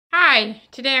Hi,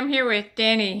 today I'm here with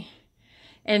Dani,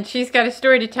 and she's got a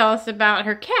story to tell us about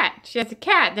her cat. She has a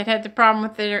cat that had the problem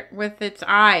with its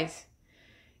eyes.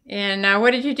 And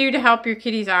what did you do to help your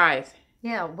kitty's eyes?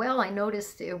 Yeah, well, I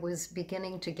noticed it was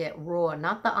beginning to get raw.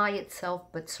 Not the eye itself,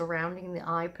 but surrounding the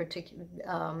eye, particularly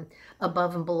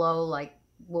above and below, like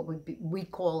what we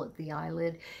call it the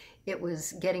eyelid. It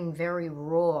was getting very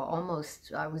raw.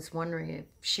 Almost, I was wondering if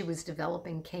she was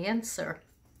developing cancer.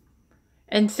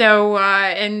 And so,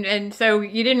 so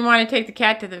you didn't want to take the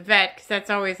cat to the vet because that's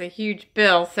always a huge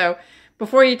bill. So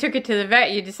before you took it to the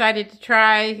vet, you decided to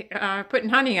try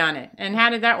putting honey on it. And how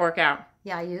did that work out?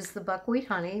 Yeah, I use the buckwheat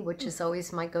honey, which is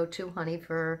always my go-to honey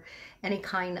for any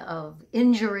kind of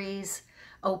injuries,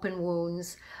 open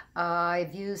wounds.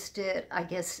 I've used it, I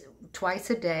guess, twice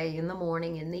a day, in the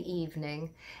morning, in the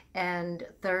evening. And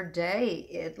third day,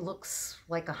 it looks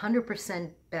like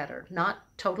 100% better. Not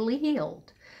totally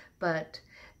healed, but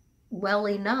well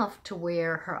enough to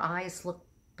where her eyes look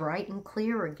bright and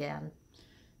clear again.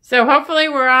 So hopefully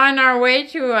we're on our way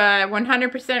to a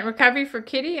 100% recovery for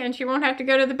Kitty, and she won't have to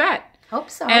go to the vet.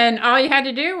 Hope so. And all you had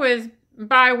to do was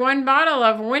buy one bottle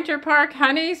of Winter Park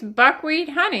Honey's buckwheat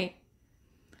honey.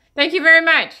 Thank you very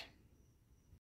much.